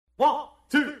1,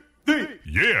 2, 3.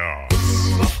 Yeah!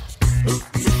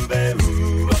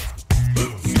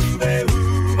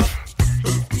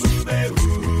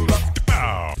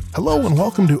 Hello and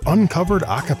welcome to Uncovered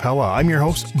Acapella. I'm your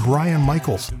host, Brian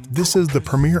Michaels. This is the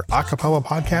premier acapella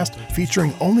podcast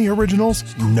featuring only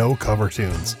originals, no cover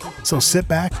tunes. So sit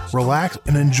back, relax,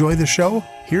 and enjoy the show.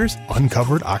 Here's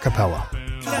Uncovered Acapella.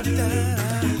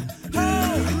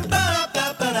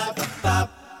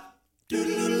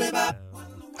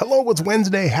 Hello, it's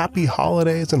Wednesday. Happy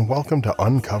holidays and welcome to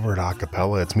Uncovered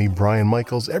Acapella. It's me, Brian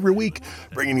Michaels, every week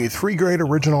bringing you 3 great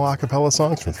original acapella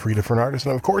songs from 3 different artists.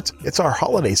 And of course, it's our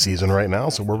holiday season right now,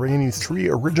 so we're bringing you 3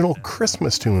 original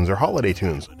Christmas tunes or holiday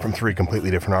tunes from 3 completely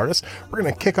different artists. We're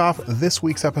going to kick off this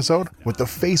week's episode with the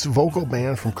Face Vocal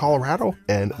Band from Colorado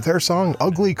and their song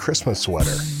Ugly Christmas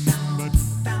Sweater.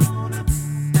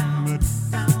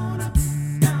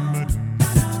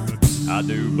 I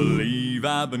do believe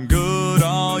I've been good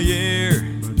all year,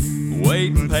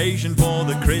 waiting patient for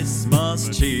the Christmas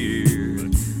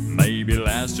cheer. Maybe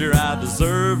last year I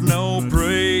deserved no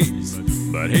praise,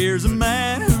 but here's a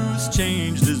man who's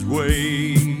changed his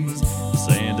ways.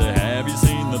 Santa, have you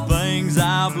seen the things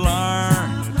I've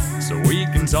learned? So we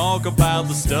can talk about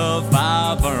the stuff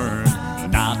I've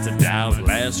earned. Not to doubt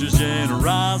last year's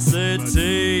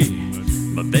generosity,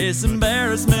 but this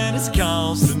embarrassment is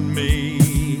costing me.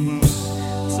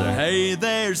 So hey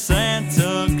there,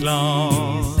 Santa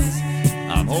Claus,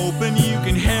 I'm hoping you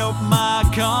can help my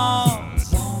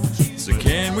cause. So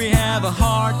can we have a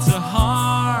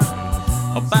heart-to-heart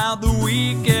about the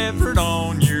weak effort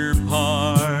on your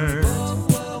part?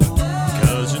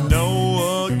 Cause you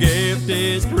know a gift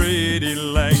is pretty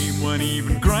lame when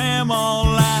even Grandma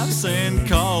laughs and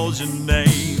calls your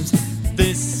names.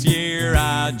 This year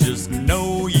I just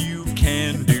know you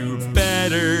can do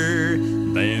better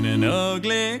than an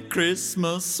ugly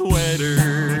Christmas sweater.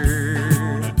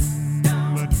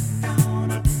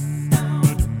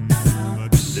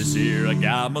 This year I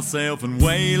got myself in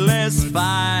way less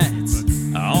fights.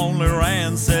 I only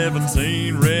ran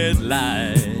 17 red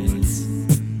lights.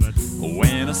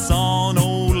 When I saw an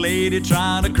old lady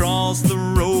trying to cross the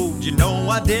road, you know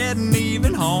I didn't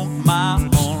even honk my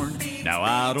horn. Now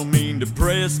I don't mean to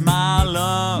press my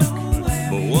luck,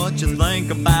 but what you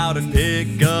think about a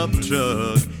pickup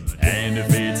truck? And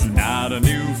if it's not a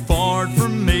new Ford for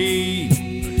me,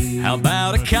 how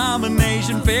about a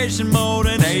combination fishing mode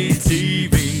and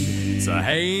ATV? So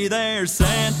hey there,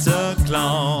 Santa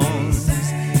Claus,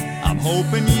 I'm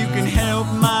hoping you can help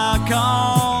my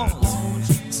cause.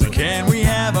 So can we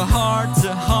have a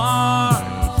heart-to-heart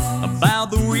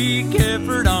about the weak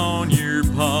effort on your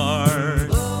part?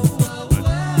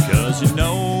 Cause you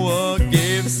know a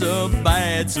gift's a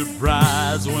bad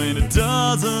surprise when it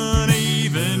doesn't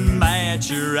even match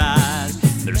your eyes.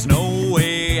 There's no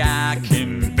way I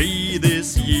can be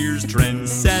this year's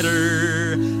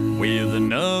trendsetter with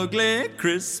an ugly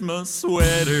Christmas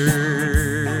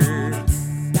sweater.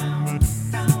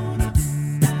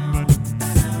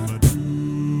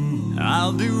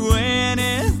 I'll do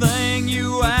anything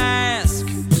you ask.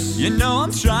 You know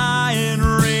I'm trying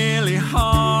really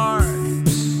hard,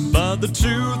 but the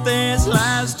truth is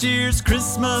last year's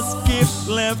Christmas gift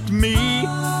left me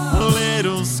a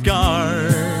little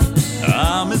scarred.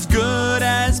 I'm as good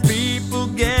as people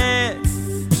get,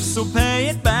 so pay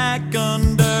it back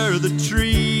under the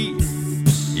tree.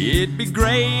 It'd be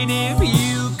great if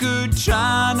you could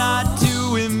try not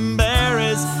to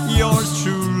embarrass yours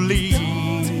truly.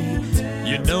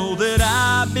 You know that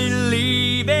I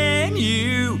believe in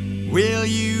you. Will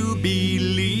you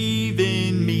believe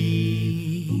in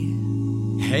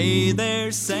me? Hey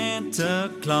there, Santa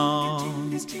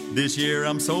Claus, this year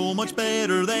I'm so much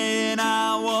better than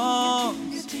I was.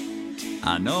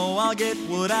 I know I'll get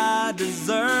what I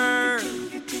deserve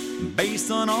based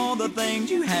on all the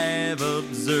things you have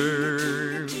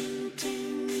observed.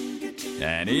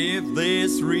 And if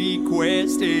this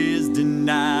request is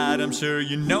denied, I'm sure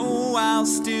you know I'll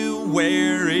still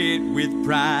wear it with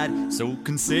pride. So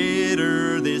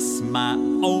consider this my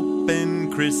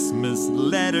open Christmas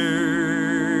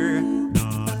letter.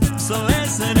 So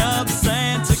listen up,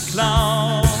 Santa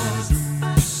Claus,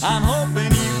 I'm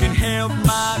hoping you can help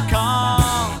my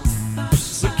cause.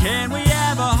 So can we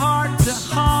have a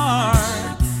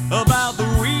heart-to-heart about the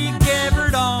weak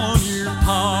effort on your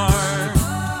part?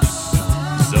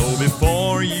 So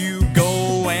before you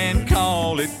go and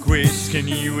call it quits, can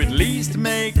you at least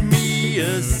make me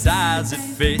a size that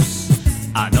fits?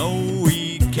 I know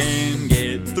we can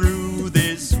get through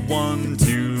this one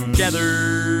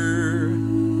together.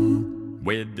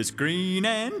 With this green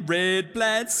and red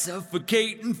plaid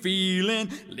suffocating feeling,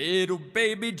 little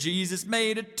baby Jesus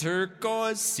made of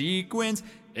turquoise sequins,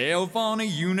 elf on a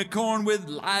unicorn with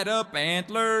light up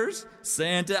antlers.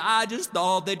 Santa, I just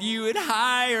thought that you had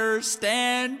higher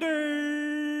standards,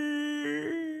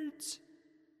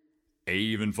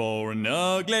 even for an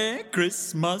ugly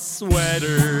Christmas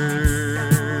sweater.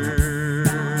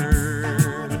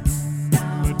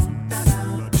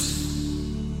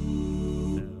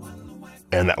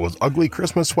 And that was Ugly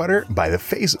Christmas Sweater by the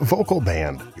Face Vocal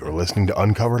Band. You're listening to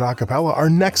Uncovered Acapella. Our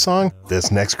next song,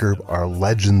 this next group are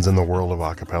legends in the world of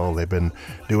acapella. They've been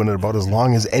doing it about as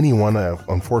long as anyone.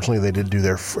 Unfortunately, they did do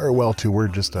their farewell tour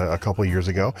just a couple years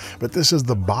ago. But this is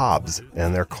the Bobs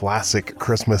and their classic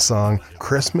Christmas song,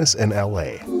 Christmas in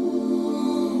L.A.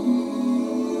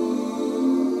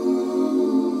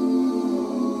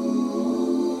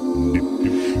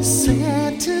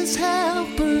 Santa's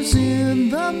helpers in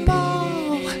the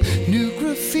mall, new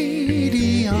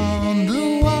graffiti on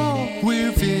the wall.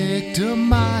 We're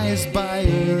victimized by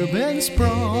urban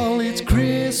sprawl. It's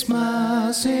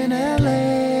Christmas in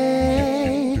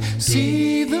LA.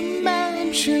 See the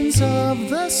mansions of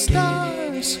the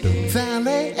stars,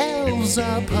 valet elves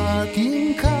are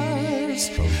parking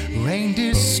cars,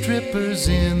 reindeer strippers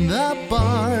in the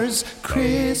bars.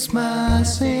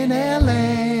 Christmas in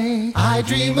LA. I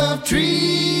dream of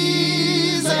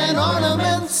trees and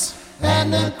ornaments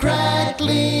and a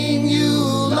crackling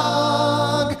Yule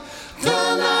log.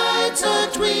 The lights are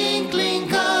twinkling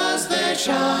 'cause they're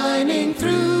shining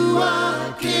through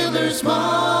a killer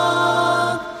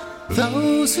smog.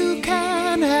 Those who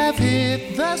can have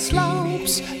hit the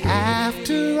slopes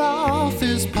after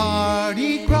office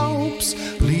party gropes,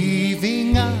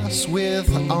 leaving us with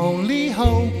only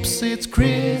hopes. It's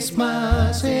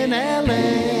Christmas in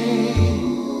LA.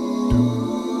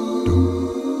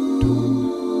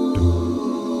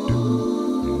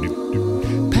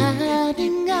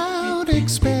 Padding out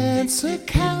expense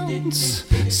accounts,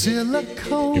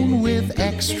 silicone with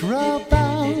extra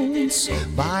bounce.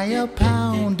 Buy a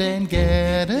pound and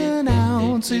get an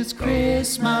ounce. It's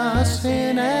Christmas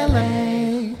in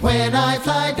LA. When I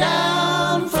fly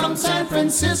down from San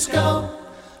Francisco,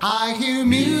 I hear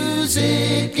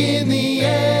music in the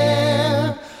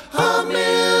air. A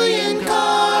million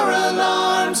car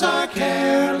alarms are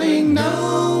caroling.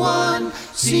 No one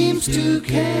seems to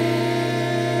care.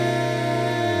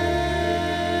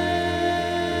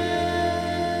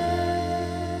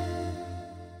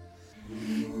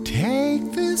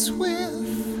 Take this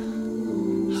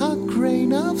with a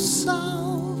grain of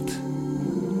salt.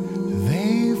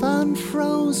 They've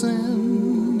unfrozen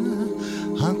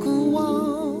Uncle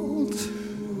Walt.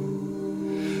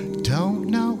 Don't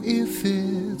know if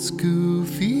it's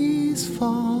Goofy's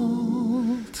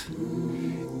fault.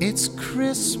 It's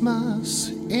Christmas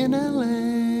in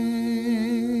LA.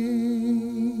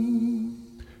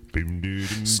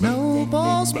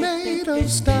 Snowballs made of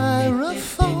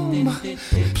styrofoam,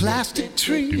 plastic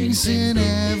trees in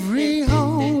every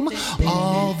home.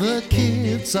 All the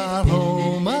kids are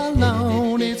home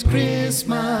alone. It's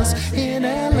Christmas in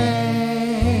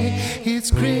LA.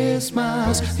 It's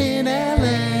Christmas in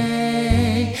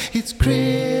LA. It's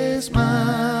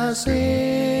Christmas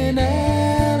in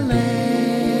LA.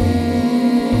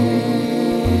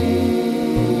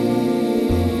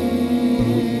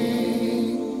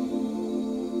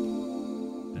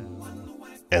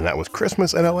 And that was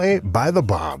Christmas in LA by the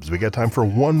Bobs. We got time for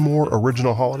one more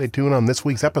original holiday tune on this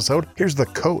week's episode. Here's the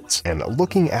Coats and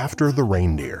Looking After the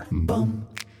Reindeer. Bum,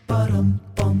 ba-dum,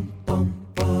 bum, bum,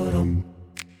 ba-dum,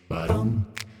 ba-dum,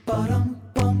 ba-dum,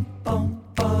 bum, bum,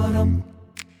 ba-dum.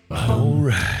 All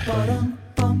right. Ba-dum,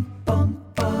 bum, bum,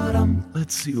 ba-dum,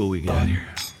 Let's see what we got here.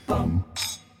 bum,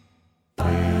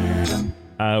 ba-dum.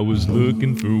 I was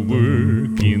looking for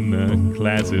work in the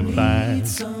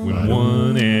classifieds when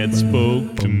one ad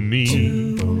spoke to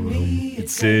me. It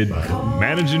said,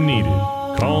 manager needed,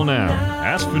 call now,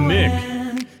 ask for Nick.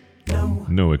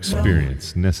 No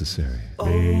experience necessary.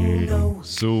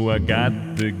 So I got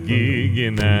the gig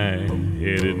and I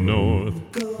headed north,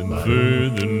 and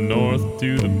further north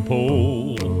to the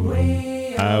pole.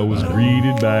 I was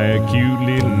greeted by a cute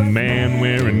little man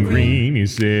wearing green. He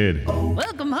said,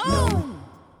 Welcome home!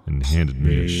 and handed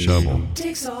me a shovel.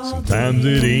 Sometimes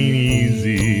it ain't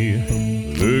easy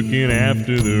looking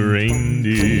after the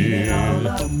reindeer.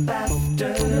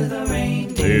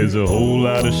 There's a whole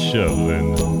lot of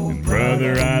shoveling, and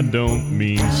brother, I don't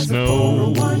mean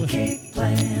snow.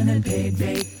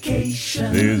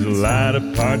 There's a lot of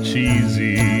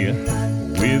parcheesi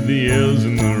with the elves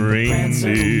and the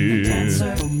reindeer.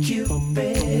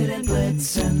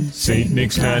 Saint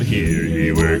Nick's not here,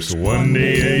 he works one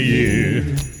day a year.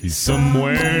 He's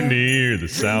somewhere near the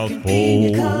South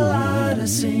Pole. Colada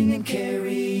singing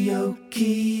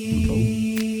karaoke.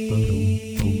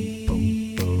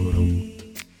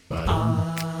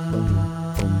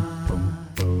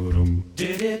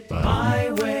 Did it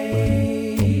my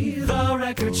way, the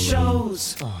record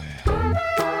shows.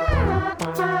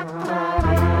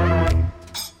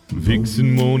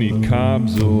 Vixen won't eat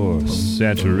carbs or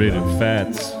saturated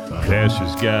fats.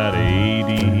 Cash's got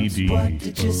ADD. What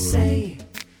did you say?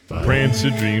 Prancer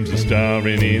dreams of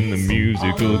starring in the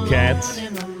musical Cats.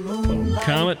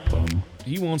 Comet,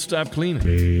 he won't stop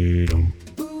cleaning.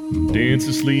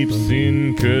 Dancer sleeps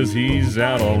in 'cause he's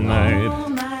out all night.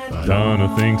 Donna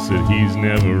thinks that he's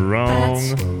never wrong.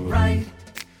 That's right.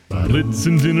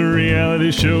 Blitzen's in a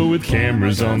reality show with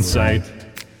cameras on site.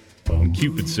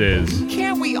 Cupid says,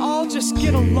 Can't we all just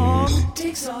get along?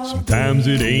 Takes all sometimes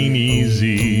it ain't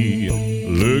easy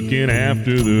looking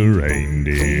after the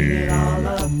reindeer.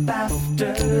 up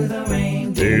after the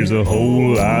rain. There's a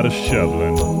whole lot of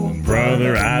shoveling.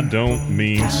 Brother, I don't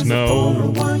mean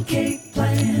snow. 1K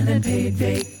plan and paid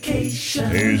vacation.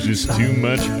 There's just too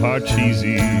much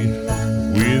parcheesi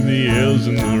with the elves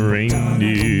and the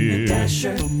reindeer.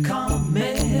 Dasher,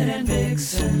 Comet, and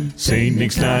Vixen. Saint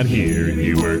Nick's not here,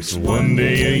 he works one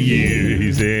day a year.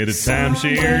 He's at a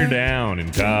timeshare down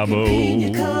in Cabo.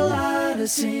 Pina colada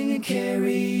singing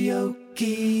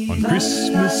karaoke. On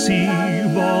Christmas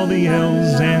Eve, all the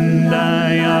elves and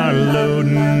I are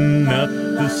loading up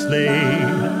the sleigh,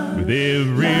 with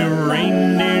every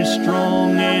reindeer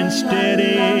strong and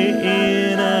steady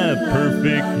in a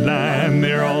perfect line.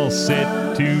 They're all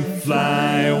set to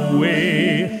fly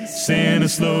away. Santa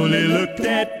slowly looked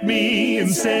at me and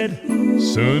said,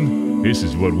 "Son, this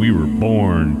is what we were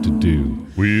born to do."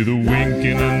 With a wink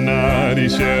and a nod, he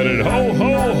shouted, "Ho,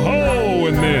 ho, ho!"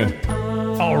 And then,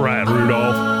 "All right,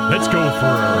 Rudolph, let's go for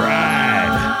a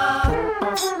ride."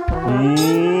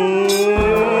 Whoa.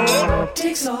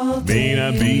 Takes all May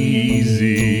not be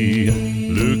easy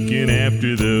looking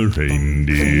after the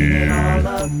reindeer,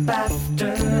 up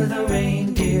after the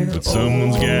reindeer. but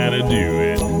someone's gotta do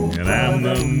it, and I'm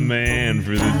the man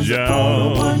for the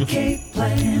job. 1K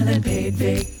plan and paid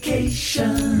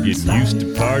vacation. Get used to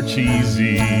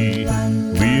parcheesi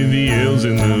with the elves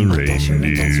and the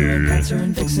reindeer. Prancer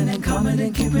and Vixen and Comet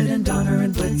and Cupid and Donner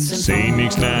and Blitzen. Saint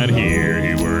Nick's not here,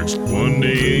 he works one day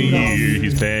a year.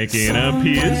 He's packing up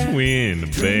his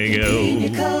Winnebago. Pina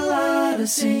colada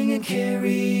singing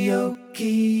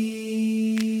karaoke.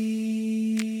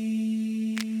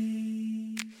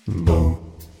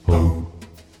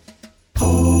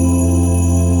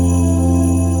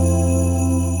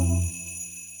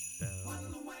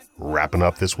 Wrapping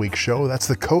up this week's show, that's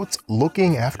the Coats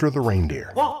looking after the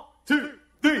reindeer. 1, 2,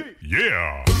 3,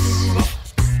 yeah!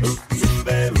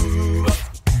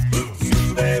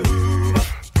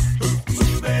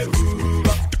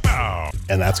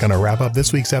 And that's going to wrap up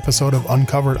this week's episode of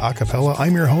Uncovered Acapella.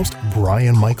 I'm your host,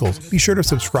 Brian Michaels. Be sure to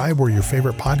subscribe where your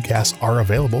favorite podcasts are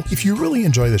available. If you really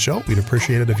enjoy the show, we'd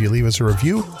appreciate it if you leave us a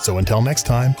review. So until next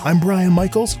time, I'm Brian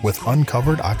Michaels with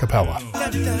Uncovered Acapella.